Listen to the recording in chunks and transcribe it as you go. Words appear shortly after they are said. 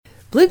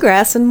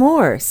Bluegrass and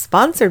More,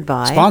 sponsored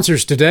by...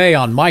 Sponsors today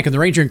on Mike and the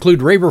Ranger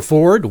include Raber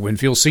Ford,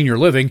 Winfield Senior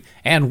Living,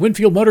 and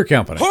Winfield Motor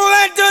Company. Who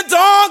let the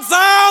dogs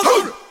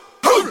out?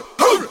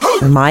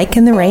 Mike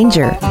and the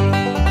Ranger.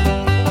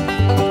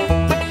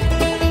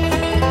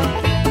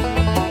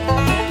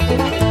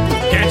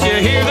 Can't you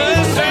hear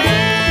the sound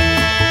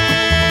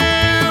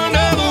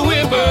of a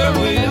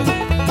whippoorwill?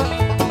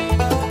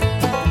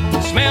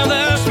 Smell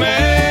the smell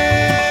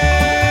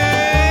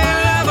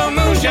of a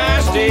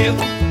moonshine still.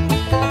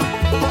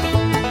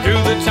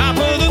 Through the top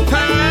of the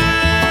pines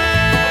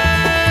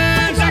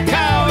I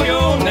call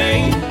your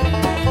name,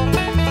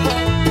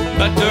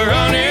 but the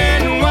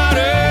running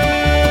water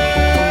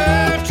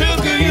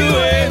took you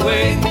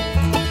away.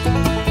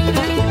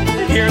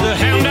 Hear the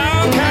hound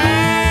dog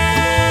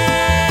howl,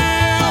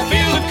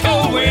 feel the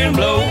cold wind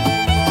blow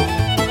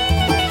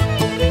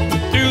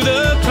through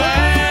the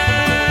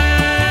clouds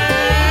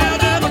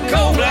of a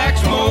coal black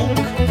smoke.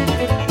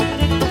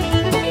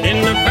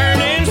 In the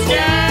burning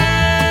sky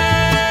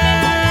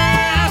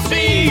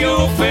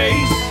your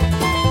face,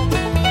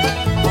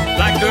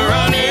 like the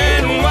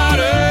running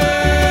water,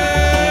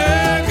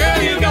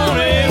 girl, you're gone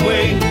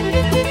away.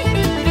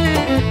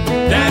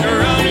 That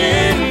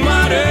running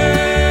water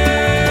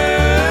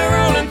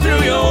rolling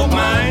through your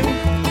mind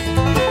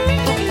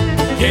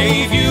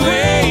gave you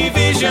a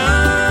vision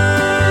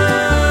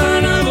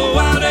of a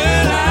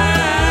wilder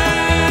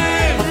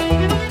life.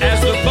 As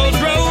the boats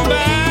roll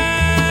by,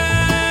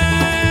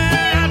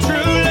 our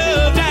true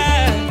love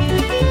died.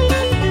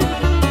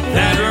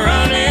 That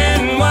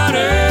running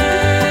water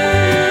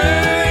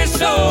is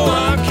so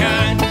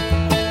unkind.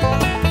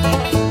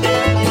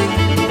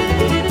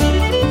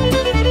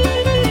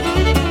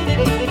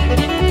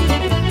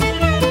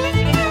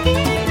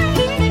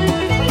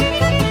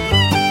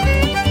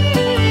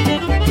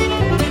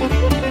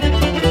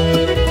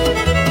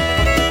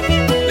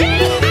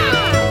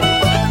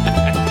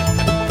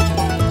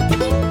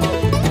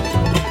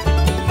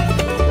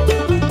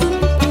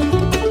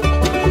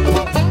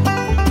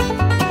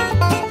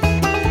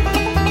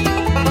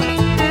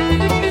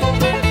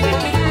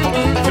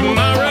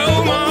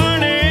 Tomorrow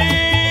morning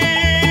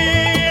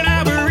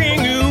I'll bring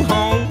you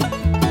home.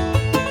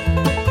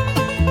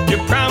 You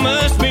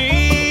promised me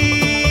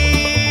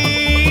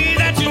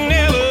that you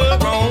never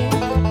roam,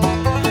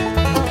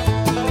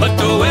 but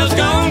the well's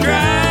gone dry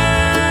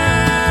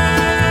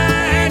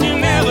and you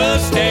never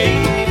stay.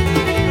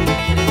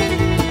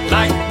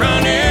 Like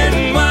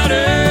running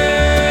water,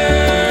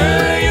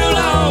 you'll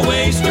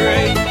always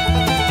stray.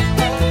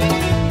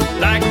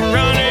 Like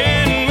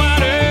running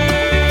water,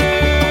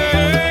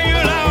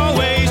 you'll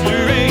always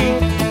stray.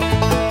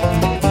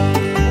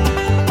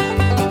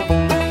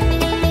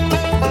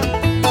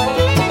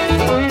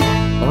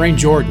 Lorraine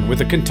Jordan with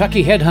the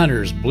Kentucky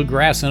Headhunters,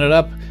 bluegrassing it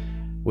up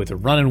with the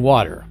running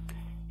water.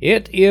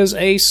 It is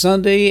a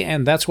Sunday,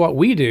 and that's what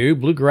we do,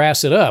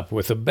 bluegrass it up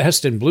with the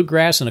best in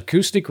bluegrass and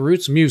acoustic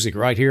roots music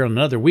right here on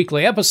another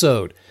weekly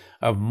episode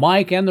of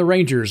Mike and the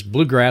Rangers,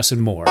 Bluegrass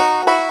and More.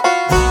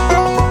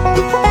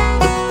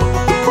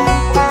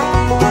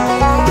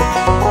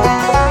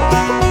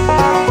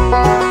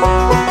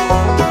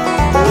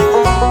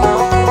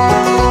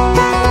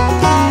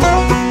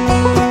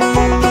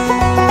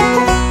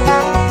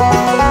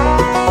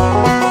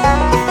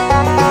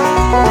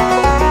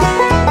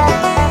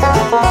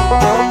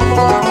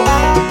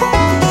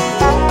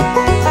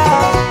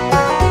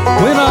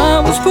 When I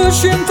was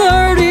pushing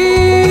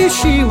 30,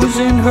 she was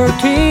in her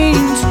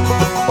teens.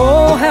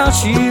 Oh, how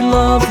she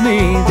loved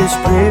me, this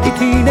pretty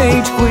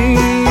teenage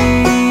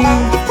queen.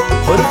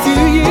 But a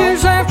few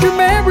years after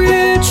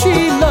marriage,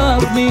 she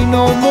loved me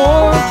no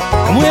more.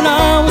 And when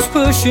I was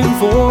pushing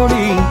 40,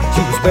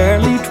 she was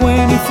barely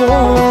 24.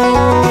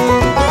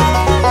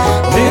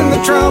 Then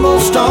the trouble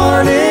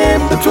started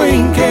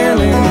between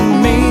Carolyn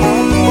and me.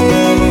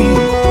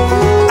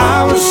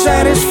 I was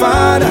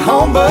satisfied at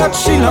home, but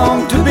she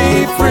longed to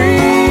be free.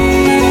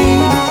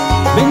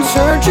 Been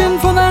searching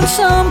for that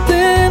something,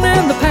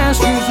 and the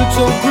pastures look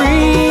so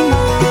green.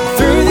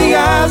 Through the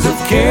eyes of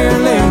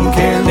Carolyn,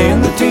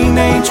 Carolyn, the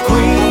teenage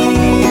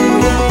queen.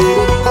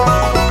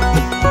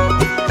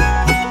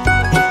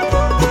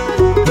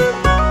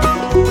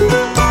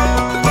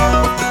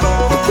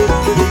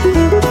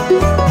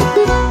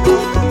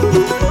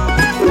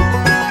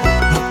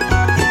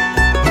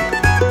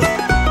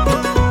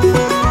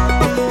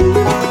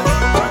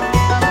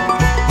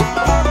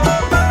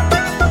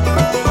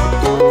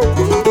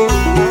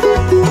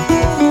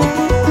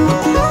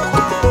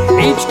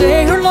 Each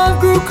day her love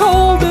grew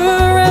colder,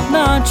 at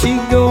night she'd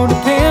go to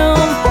town.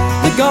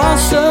 The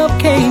gossip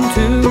came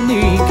to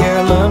me,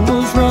 Carolyn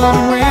was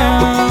running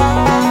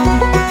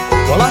around.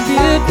 Well, I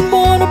didn't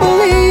want to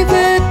believe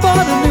it, but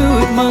I knew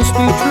it must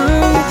be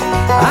true.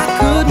 I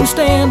couldn't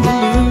stand to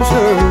lose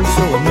her,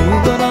 so I knew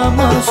what I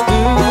must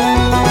do.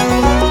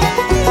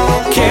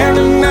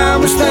 Carolyn, I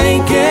was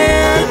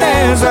thinking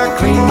as I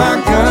cleaned my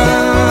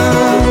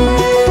gun,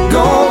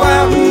 go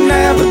out and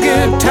have a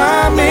good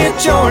time,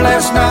 it's your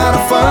last night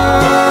of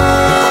fun.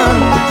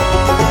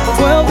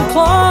 12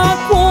 o'clock,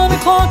 1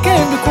 o'clock,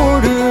 and a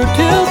quarter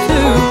till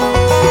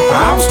 2.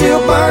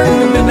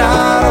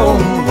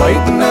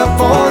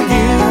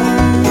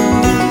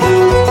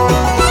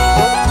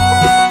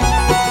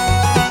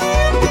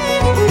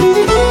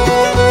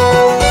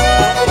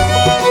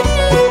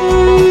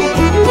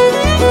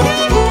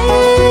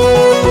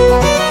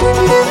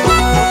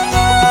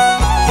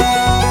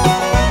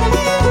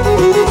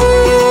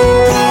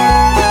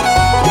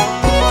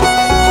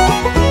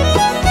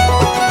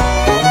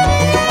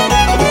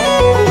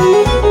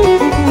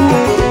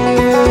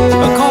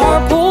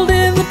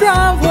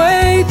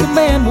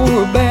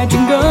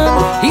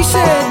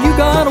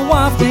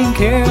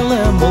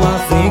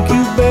 think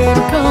you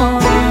better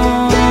come.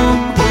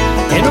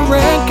 In a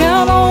wreck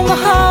out on the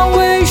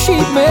highway, she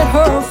met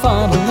her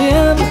final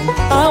end.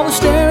 I was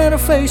staring at her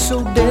face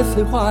so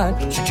deathly white,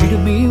 she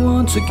cheated me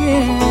once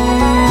again.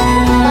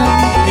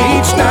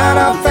 Each night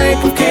I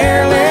think of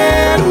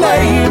Carolyn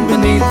laying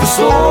beneath the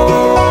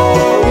soul.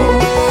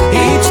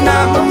 Each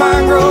night my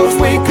mind grows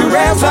weaker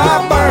as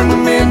I burn the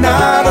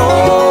midnight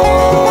oil.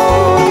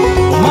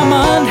 My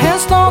mind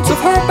has thoughts of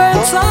her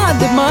bedside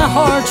that my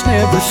heart's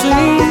never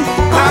seen.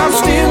 I'm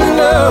still in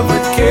love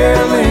with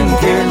Carolyn,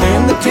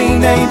 Carolyn the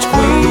teenage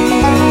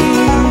queen.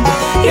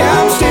 Yeah,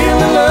 I'm still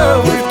in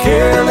love with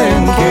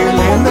Carolyn,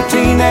 Carolyn the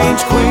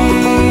teenage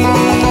queen.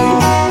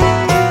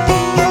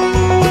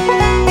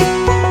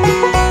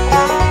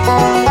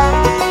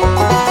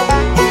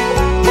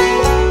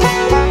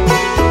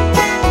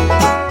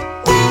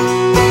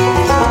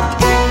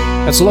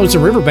 That's the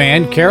Lonesome River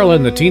Band,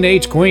 Carolyn the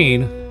Teenage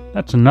Queen.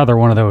 That's another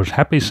one of those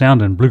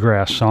happy-sounding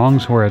bluegrass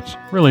songs where it's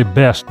really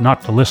best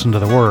not to listen to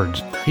the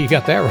words. You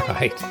got that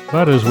right.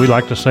 But as we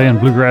like to say in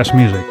bluegrass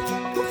music,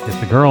 if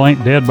the girl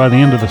ain't dead by the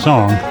end of the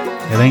song,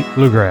 it ain't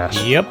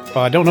bluegrass. Yep,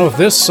 I don't know if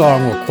this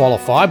song will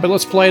qualify, but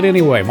let's play it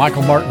anyway.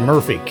 Michael Martin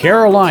Murphey,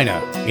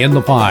 Carolina in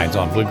the Pines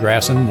on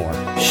Bluegrass and More.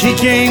 She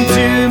came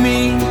to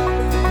me,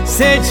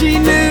 said she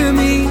knew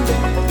me,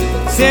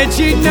 said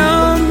she'd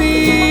known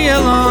me a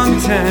long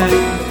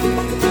time.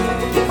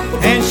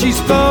 And she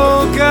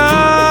spoke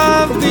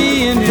of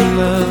being in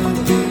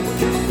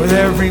love with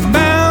every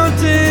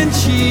mountain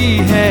she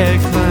had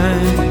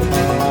climbed.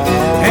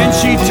 And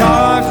she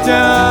talked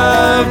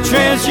of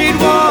trails she'd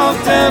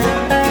walked up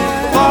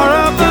far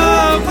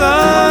above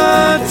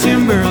the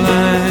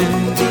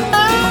timberline.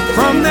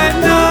 From that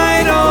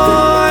night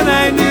on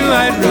I knew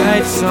I'd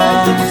write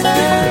songs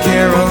for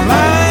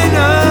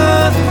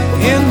Carolina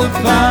in the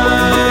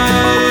Pines.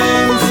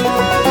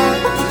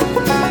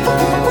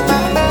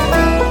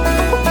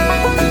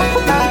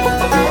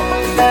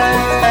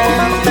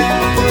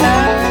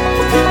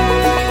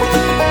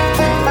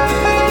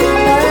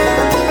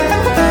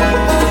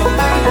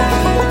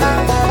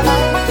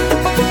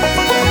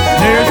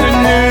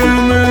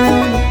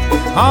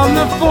 On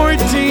the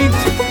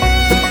 14th,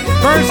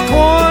 first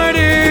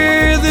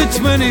quarter, the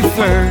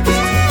 21st,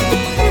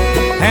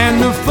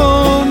 and the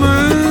full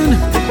moon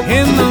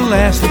in the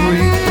last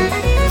week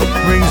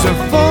brings a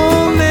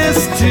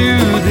fullness to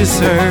this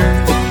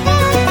earth.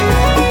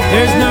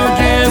 There's no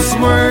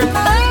guesswork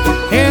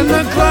in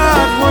the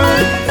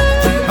clockwork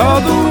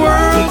of the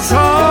world's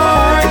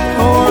heart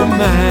or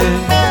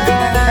mind.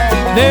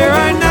 There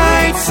are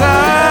nights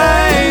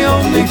I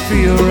only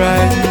feel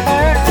right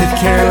with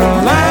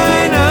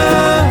Carolina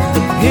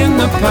in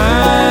the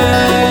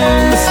Pines.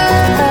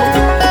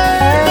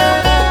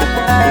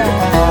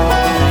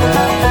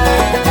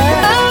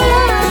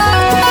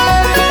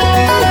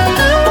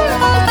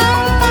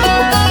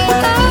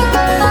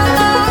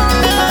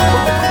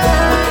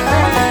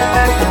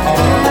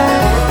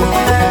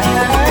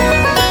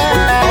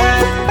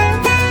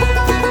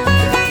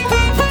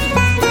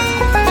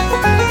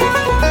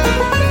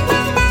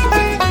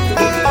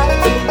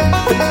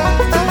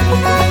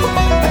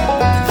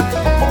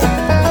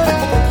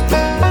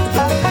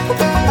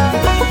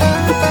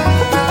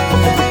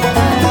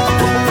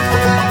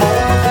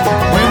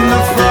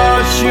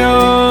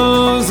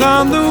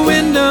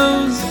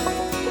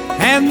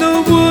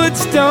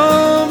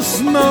 Stove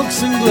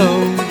smokes and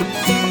glows.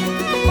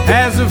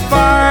 As the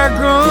fire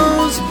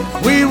grows,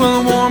 we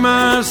will warm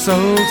our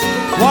souls,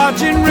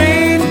 watching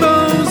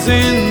rainbows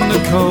in the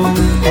cold.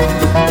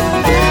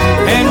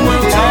 And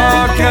we'll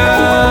talk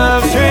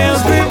of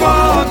trails we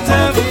walked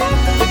up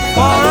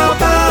far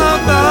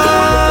above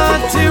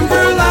the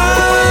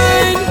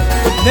timberline.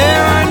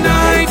 There are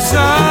nights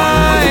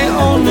I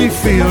only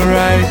feel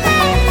right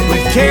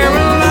with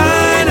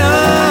Carolina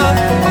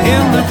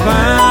in the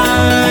Pines.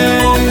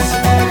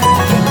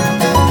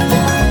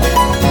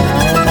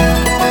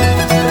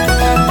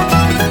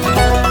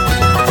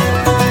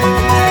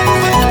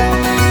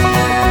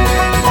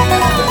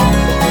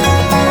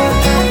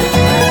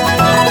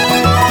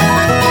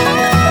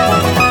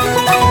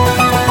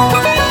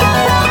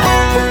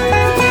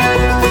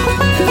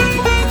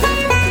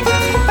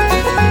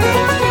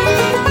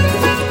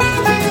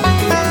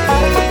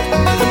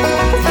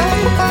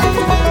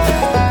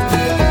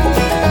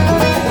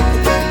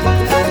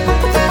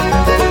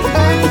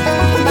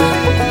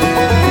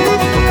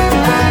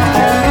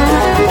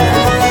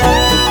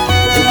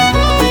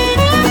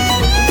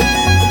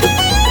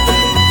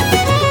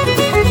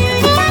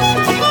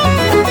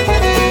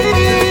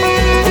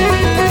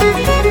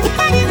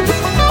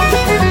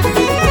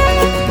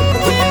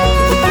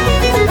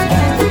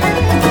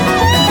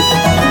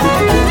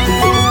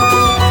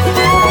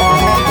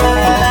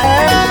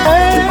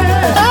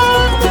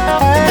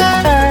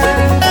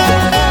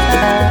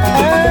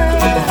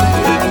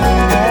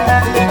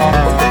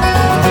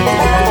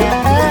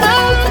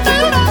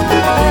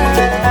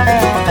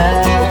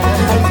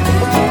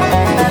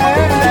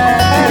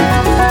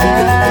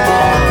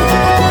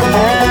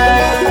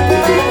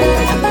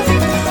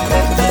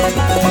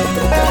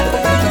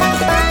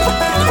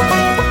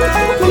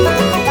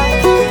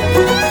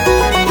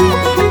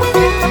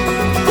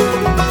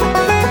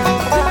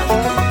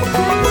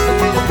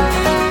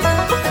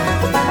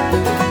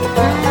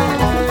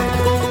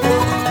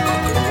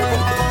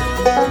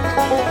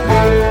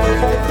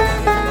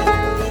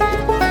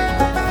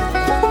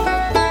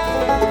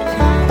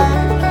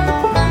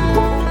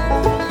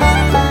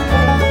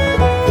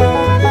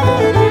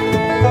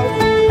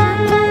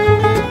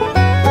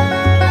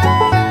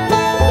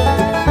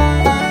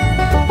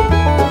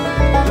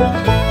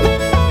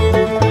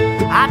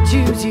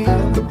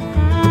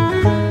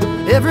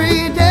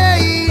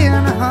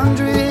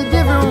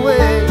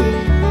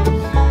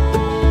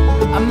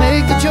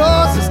 make the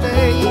choice to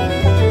stay.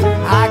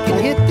 I can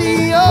hit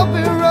the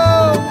open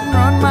road and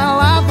run my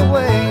life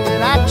away,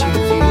 but I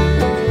choose you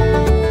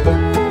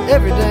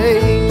every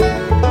day.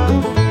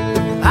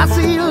 I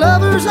see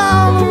lovers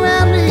all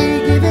around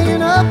me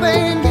giving up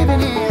and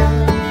giving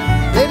in.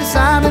 They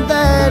decided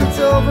that it's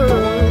over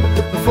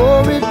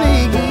before it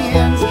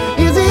begins.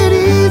 Is it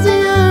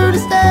easier to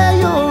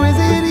stay or is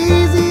it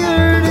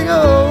easier to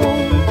go?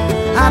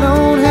 I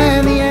don't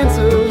have the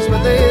answers,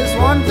 but there's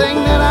one thing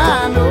that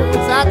I know is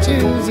I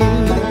choose you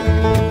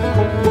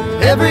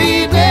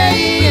every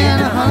day in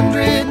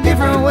 100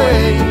 different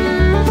ways.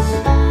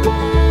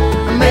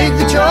 I make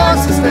the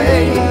choice to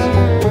stay.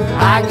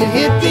 I can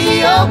hit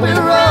the open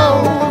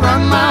road,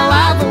 run my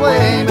life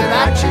away, but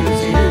I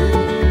choose you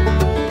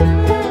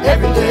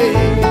every day.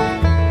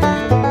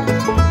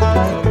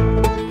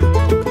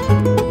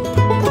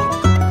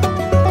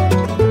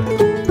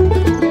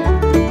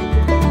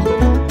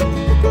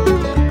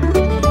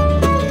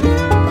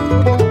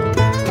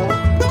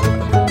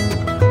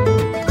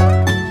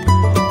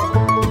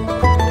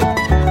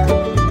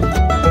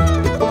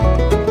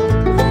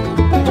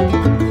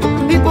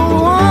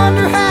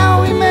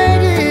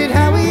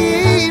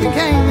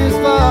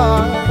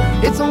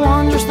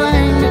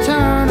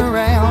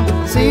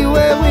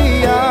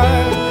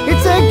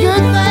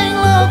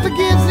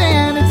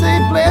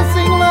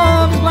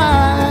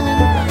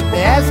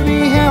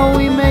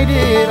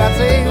 I'd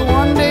say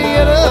one day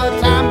at a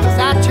time, 'cause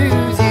I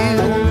choose you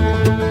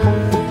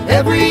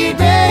every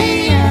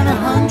day in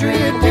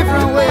 100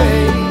 different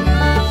ways.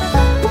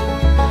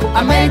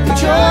 I make the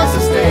choice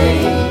to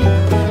stay.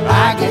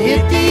 I can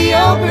hit the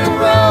open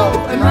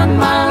road and run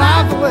my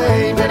life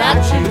away, but I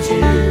choose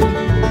you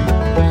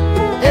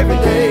every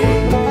day.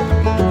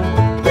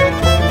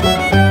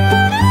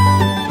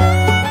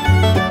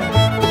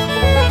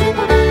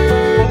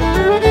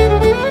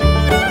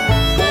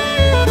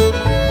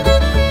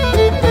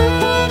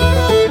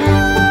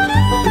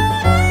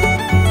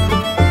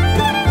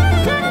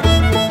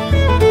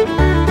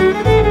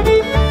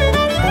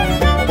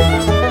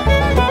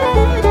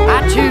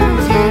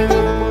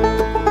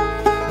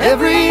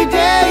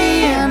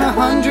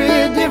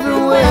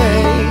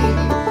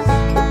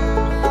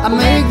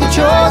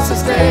 Choice to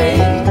stay.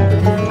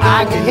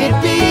 I can hit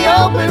the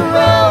open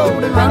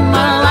road and run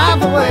my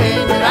life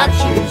away, but I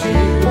choose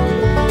you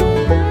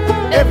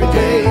every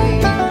day.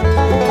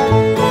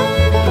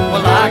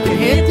 Well, I can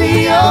hit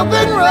the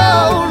open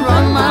road,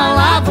 run my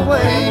life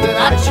away, but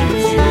I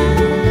choose you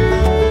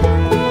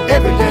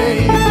every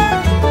day.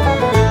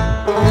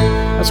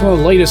 That's one of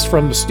the latest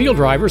from the Steel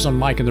Drivers on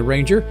Mike and the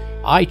Ranger.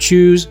 I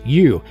Choose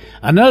You.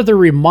 Another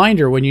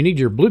reminder, when you need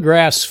your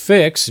bluegrass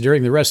fix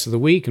during the rest of the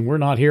week and we're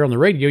not here on the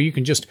radio, you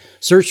can just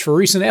search for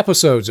recent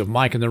episodes of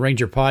Mike and the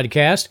Ranger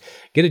podcast.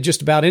 Get it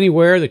just about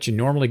anywhere that you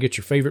normally get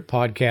your favorite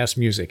podcast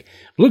music.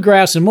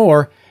 Bluegrass and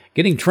more,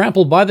 getting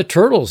trampled by the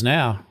turtles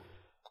now.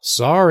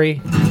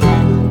 Sorry.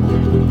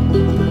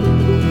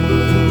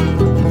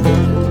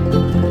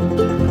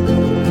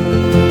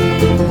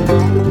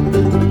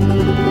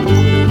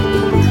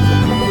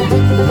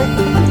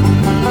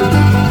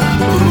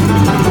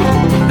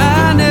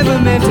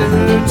 To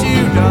hurt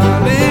you,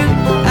 darling.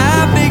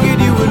 I figured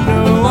you would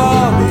know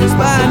all this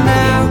by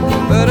now,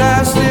 but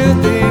I still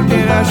think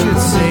that I should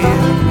say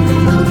it.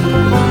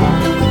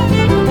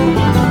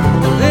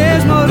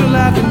 There's more to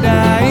life than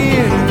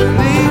dying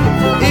early.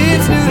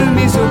 It's new to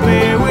me, so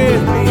bear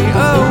with me.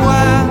 Oh,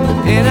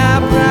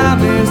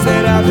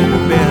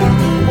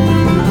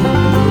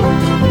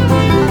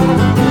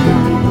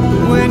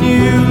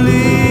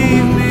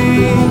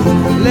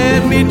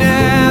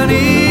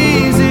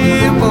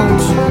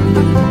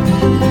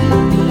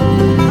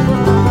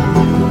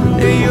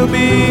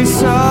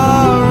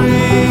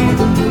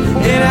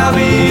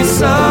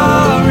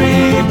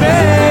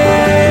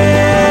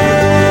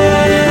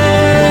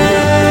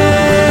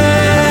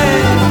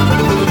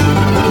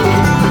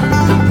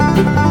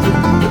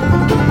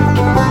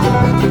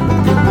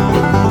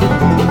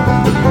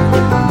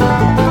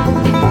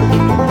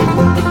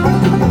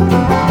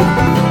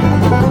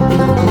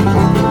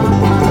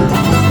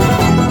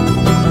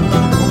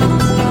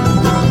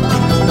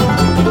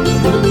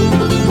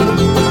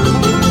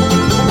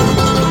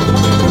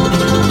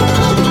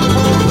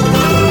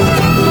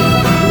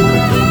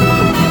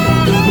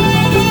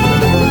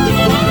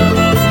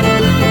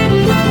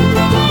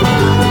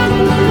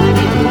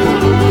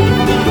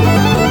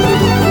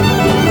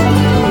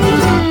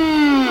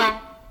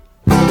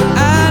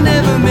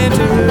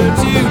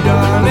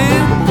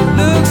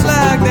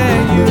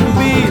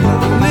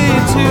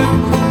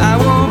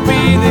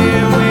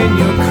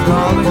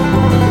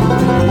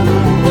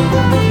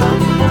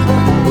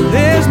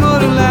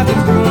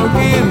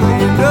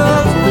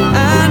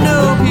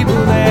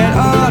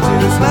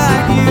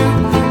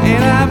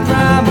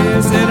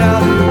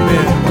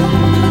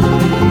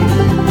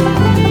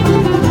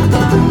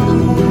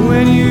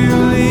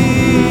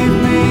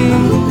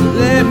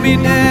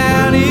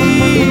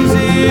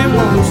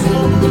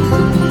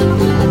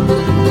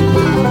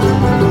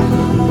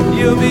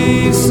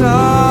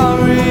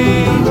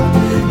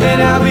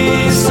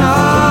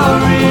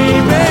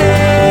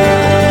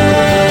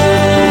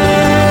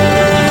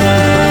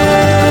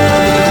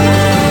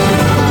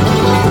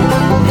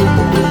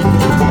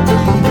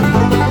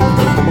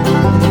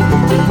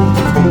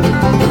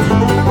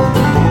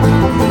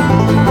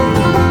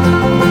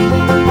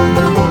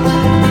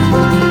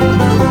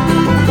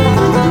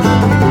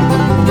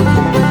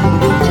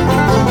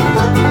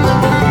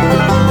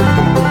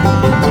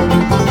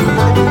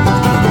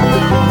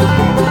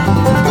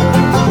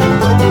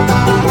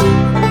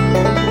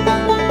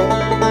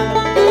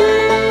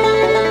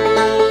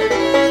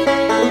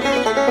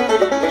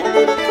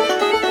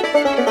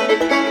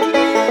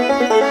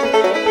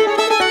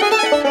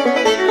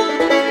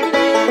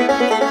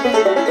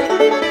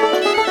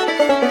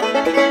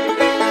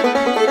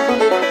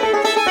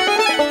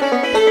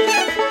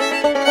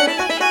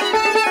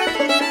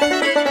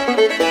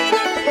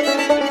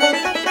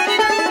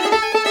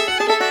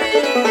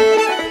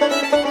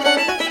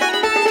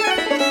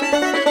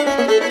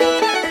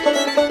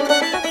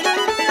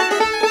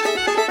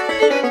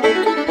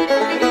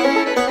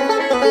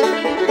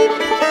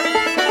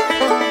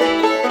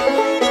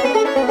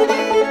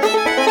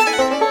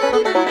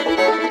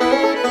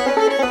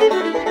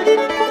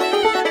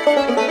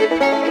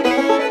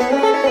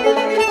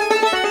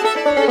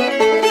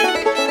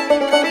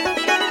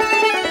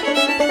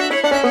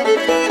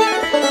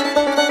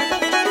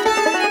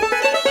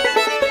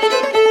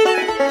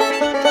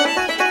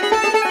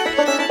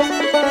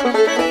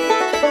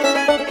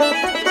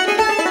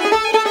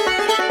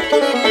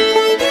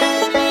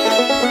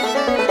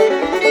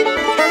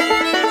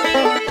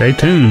 Stay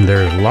tuned,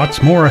 there's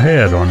lots more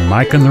ahead on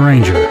Mike and the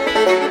Ranger.